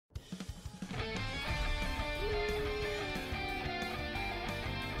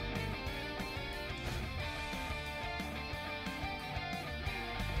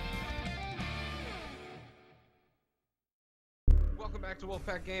to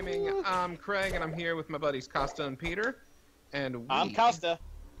Wolfepack Gaming. I'm Craig, and I'm here with my buddies Costa and Peter. And I'm Costa.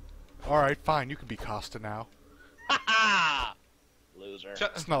 Alright, fine, you can be Costa now. Ha ha! Loser.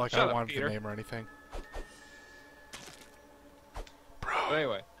 It's not like I wanted the name or anything. Bro, but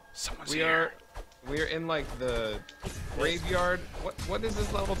anyway, someone's here. We are in like the graveyard. What is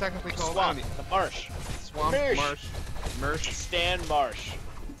this level technically called? Swamp. The marsh. Swamp. Marsh. Stan Marsh.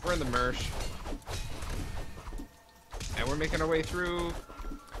 We're in the marsh. And we're making our way through.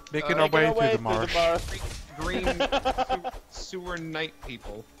 Making our way through the marsh. Green sewer night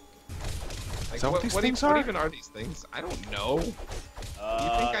people. Like, is that what these things are? What even are these things? I don't know. You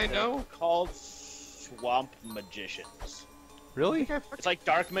think I know? Called swamp magicians. Really? It's like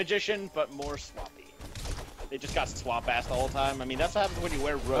dark magician, but more swampy. They just got swamp ass the whole time. I mean, that's what happens when you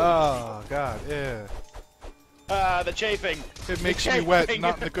wear robes. Oh god, yeah. The chafing. It makes me wet,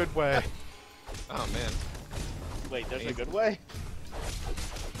 not in a good way. Oh man. Wait, there's a good way?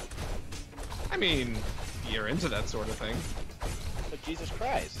 I mean, you're into that sort of thing. But Jesus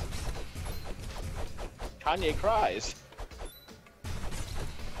cries. Kanye cries.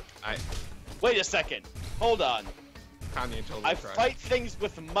 Wait a second. Hold on. Kanye totally I cried. fight things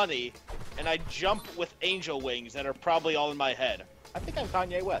with money, and I jump with angel wings that are probably all in my head. I think I'm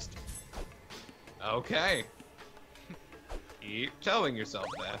Kanye West. Okay. Keep telling yourself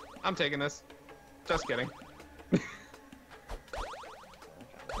that. I'm taking this. Just kidding.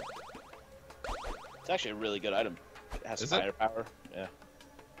 It's actually a really good item. It has Is firepower. Yeah.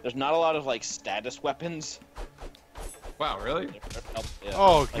 There's not a lot of like status weapons. Wow, really? Yeah.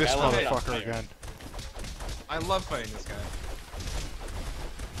 Oh, Like, this I love it on motherfucker fire. again. I love fighting this guy.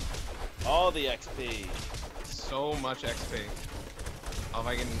 All the XP. So much XP. Oh, if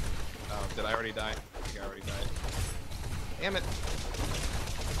I can... Oh, did I already die? I think I already died. Damn it.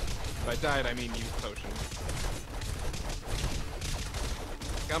 If I died, I mean use potion.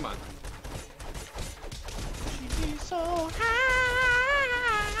 Come on. She's so high.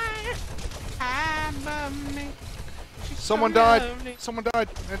 Someone died! Someone died!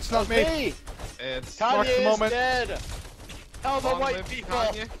 It's not me! It's Mark the Kanye is moment. dead! Tell the Long white live people!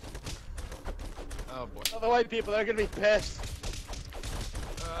 Kanye. Oh boy. Tell the white people, they're gonna be pissed.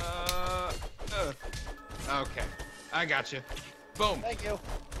 Okay. I got you. Boom. Thank you.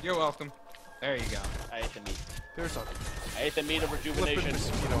 You're welcome. There you go. I ate the meat. There's a I ate the meat of flippin' rejuvenation.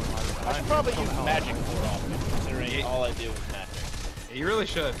 mosquito in my room. I should probably use magic more often, considering Yeah. all I do is magic. Yeah, you really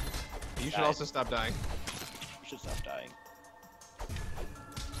should. You should Guys. also stop dying. You should stop dying.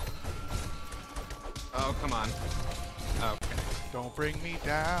 Oh, come on. Okay. Don't bring me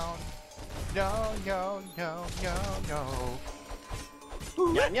down. No, no, no, no, no.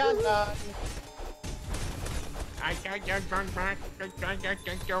 Yan, yan, yan.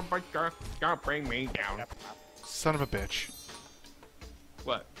 Don't bring me down. Son of a bitch.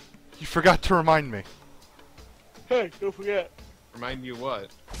 What? You forgot to remind me. Hey, don't forget. Remind you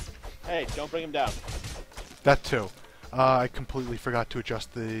what? Hey, don't bring him down. That too. I completely forgot to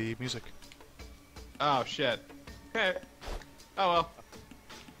adjust the music. Oh shit. Okay. Oh well.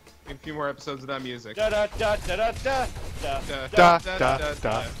 A few more episodes of that music. Da da da da da da da Da da da da da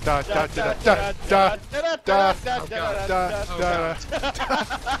da da da da da da.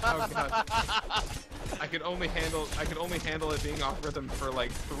 Oh god. I could only handle it being off rhythm for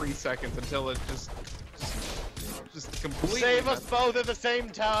like 3 seconds until it just completely. Save us both at the same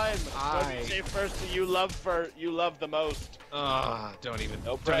time. Aye. Don't say first who you love the most. Don't even. No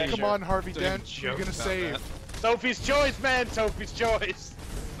don't pressure. even- Come on, Harvey don't even Dent. You're joke gonna about save. that. Sophie's choice, man. Sophie's choice.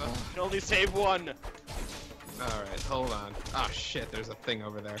 Ugh. You can only save one. Alright, hold on. Oh shit, there's a thing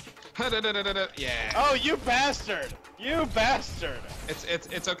over there. Yeah. Oh, you bastard! You bastard!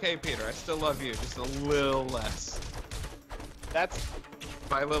 It's okay, Peter. I still love you, just a little less. That's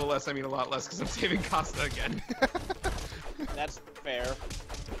By a little less, I mean a lot less, because I'm saving Costa again. that's fair.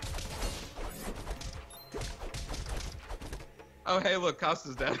 Oh hey, look,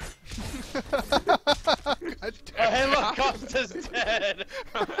 Costa's dead. God Oh, damn hey, it. look, Costa's dead.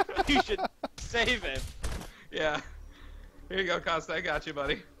 You should save him. Yeah. Here you go, Costa. I got you,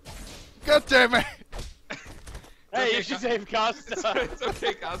 buddy. God damn it! Hey, okay, you should save Costa. It's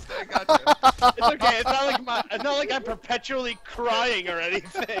okay, Costa. I got you. It's okay. It's not like I'm perpetually crying or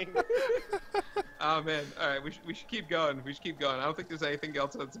anything. Oh man. All right, we should keep going. We should keep going. I don't think there's anything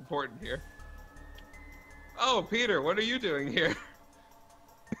else that's important here. Oh, Peter, what are you doing here?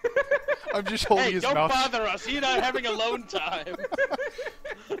 I'm just holding Hey, his don't mouth. bother us. He and I are having alone time.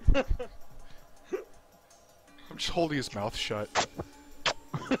 I'm just holding his mouth shut.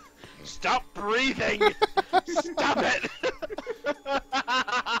 Stop breathing! Stop it!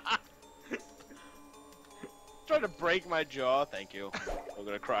 Trying to break my jaw. Thank you. I'm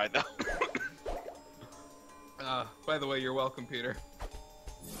gonna cry now. By the way, you're welcome, Peter.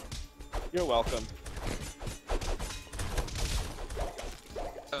 You're welcome.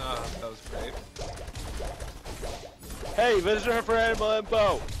 That was great. Hey, visitor for animal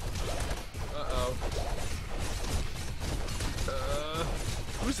info. Uh-oh.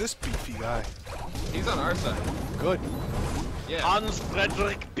 Who's this beefy guy? He's on our side. Good. Yeah. Hans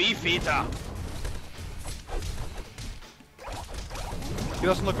Frederick Beefeater. He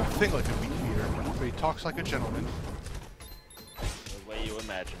doesn't look a thing like a beefeater, but he talks like a gentleman. The way you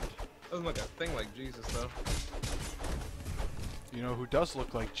imagined. Doesn't look a thing like Jesus, though. You know who does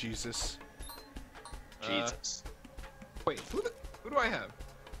look like Jesus? Jesus. Wait, who do I have?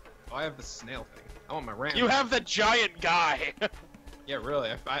 Oh, I have the snail thing. I want my ram. You have the giant guy. Yeah, really.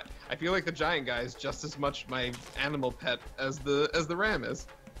 I feel like the giant guy is just as much my animal pet as the ram is.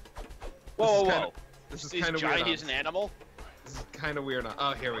 Whoa. This is He's kind of giant. weird. He's an animal. This is kind of weird.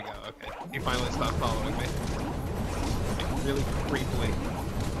 Oh, here we go. Okay, he finally stopped following me. Really creepily.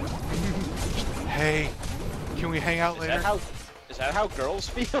 Hey, can we hang out later? Is that how girls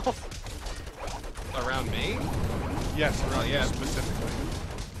feel? Around me? Yes, around yeah. you specifically.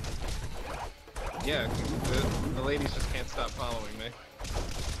 Yeah, the ladies just can't stop following me.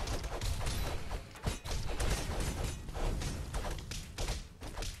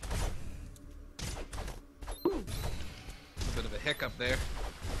 A bit of a hiccup there.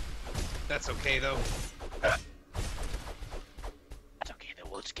 That's okay though. That's okay. Then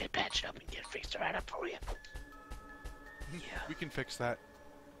we'll just get patched up and get fixed right up for you. Yeah. We can fix that.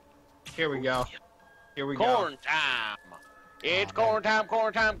 Here we go. Here we go. Corn time. It's corn time,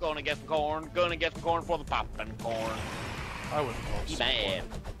 corn time. Gonna get some corn. Gonna get some corn for the poppin' corn. I would love Be some mad.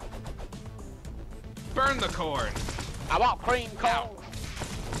 corn. Burn the corn. I want cream corn.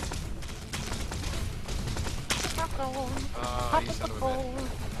 You son of a bitch.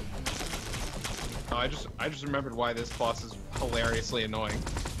 Oh, I just remembered why this boss is hilariously annoying.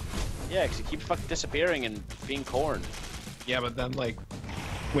 Yeah, 'cause he keeps fucking disappearing and being corn. Yeah, but then like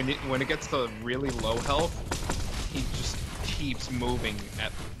when it gets to really low health, he just keeps moving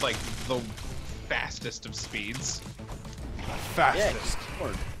at like the fastest of speeds. Fastest. Yeah,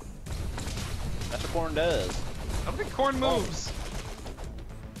 corn. That's what corn does. I don't think corn moves.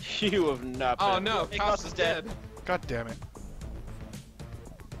 You have not been. Oh no, Hey, Costa's dead. God damn it.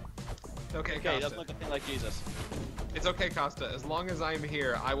 Okay, Okay, he Costa. doesn't look a thing like Jesus. It's okay, Costa. As long as I'm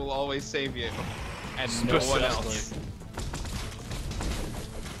here, I will always save you, and no one else.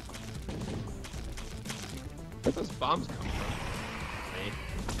 Where those bombs come from? Me.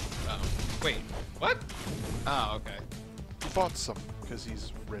 Oh, wait, what? Oh, okay. He bought some because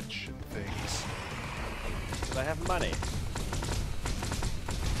he's rich and things. Because I have money.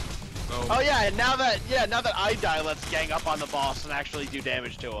 Oh, Oh yeah, and now that I die, let's gang up on the boss and actually do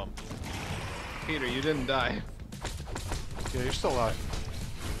damage to him. Peter, you didn't die. Yeah, you're still alive.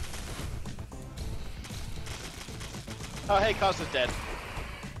 Oh hey, Costa's dead.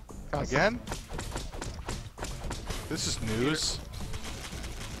 Costa. Again? This is news.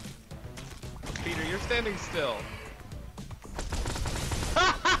 Peter, you're standing still.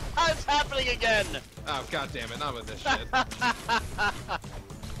 It's happening again. Oh, god damn it, not with this shit.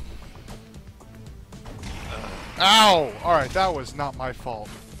 Ow! Alright, that was not my fault.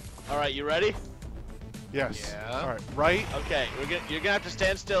 All right, you ready? Yes. Yeah. Alright, right? Okay, you're gonna have to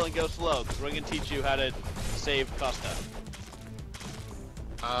stand still and go slow, because we're gonna teach you how to save Costa.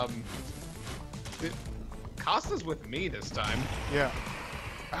 Costa's with me this time. Yeah.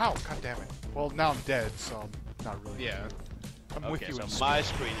 Ow, god damn it. Well, now I'm dead, so I'm not really. Yeah. I'm with Okay, you so in my spirit.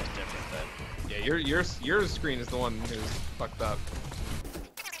 screen is different then. Yeah, your screen is the one who's fucked up.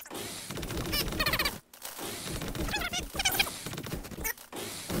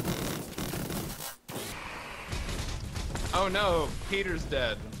 Oh no, Peter's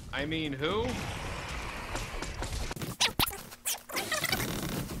dead. I mean, who?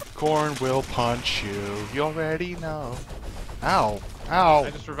 Corn will punch you. You already know. Ow. Ow. I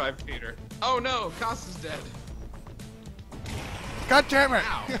just revived Peter. Oh no, Costa's dead. God damn it!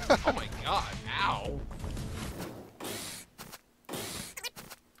 Ow. Oh my god, ow.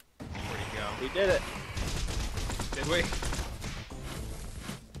 Where'd he go? We did it. Did we?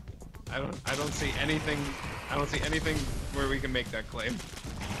 I don't see anything. I don't see anything where we can make that claim.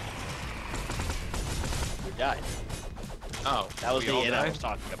 We died. Oh, That was we the all end I died? was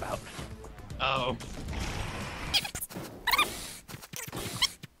talking about. Oh.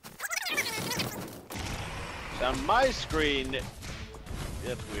 So on my screen,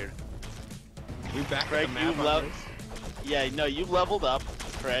 that's weird. We back Craig, at the map you on love. this? Yeah, no, you leveled up,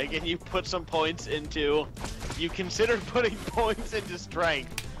 Craig, and you put some points into You considered putting points into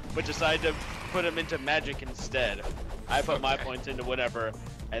strength, but decided to put them into magic instead. I put my points into whatever,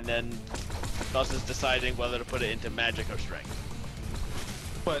 and then Gus is deciding whether to put it into magic or strength.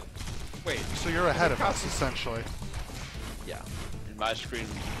 But, wait. So you're ahead of us, essentially. Yeah. In my screen,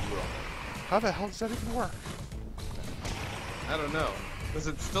 you were. How the hell does that even work? I don't know. Does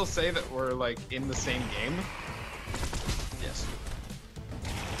it still say that we're, like, in the same game? Yes.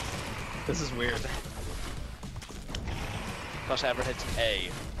 This is weird. Gus ever hits A,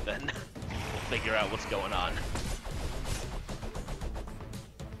 then we'll figure out what's going on.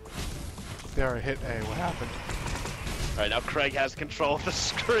 There, I hit A. What happened? Alright, now Craig has control of the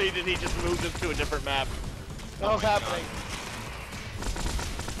screen and he just moved him to a different map. Oh What's my happening?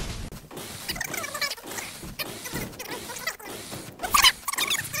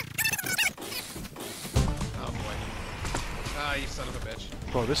 Oh boy. Ah, you son of a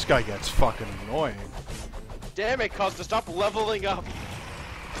bitch. Bro, this guy gets fucking annoying. Damn it, Costa, stop leveling up!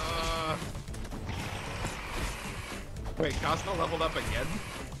 Wait, Costa leveled up again?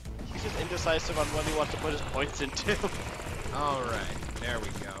 He's just indecisive on what he wants to put his points into. Alright, there we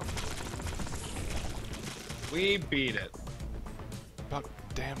go. We beat it. About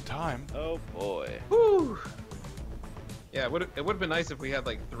damn time. Oh boy. Whew! Yeah, it would have been nice if we had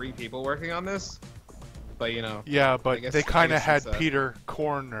like 3 people working on this. But you know. Yeah, I but guess- they kind I of guess had Peter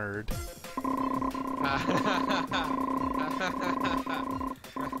cornered.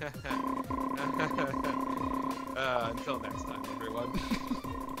 Until next time, everyone.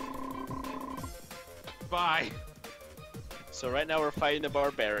 Bye. So right now we're fighting the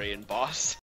barbarian boss.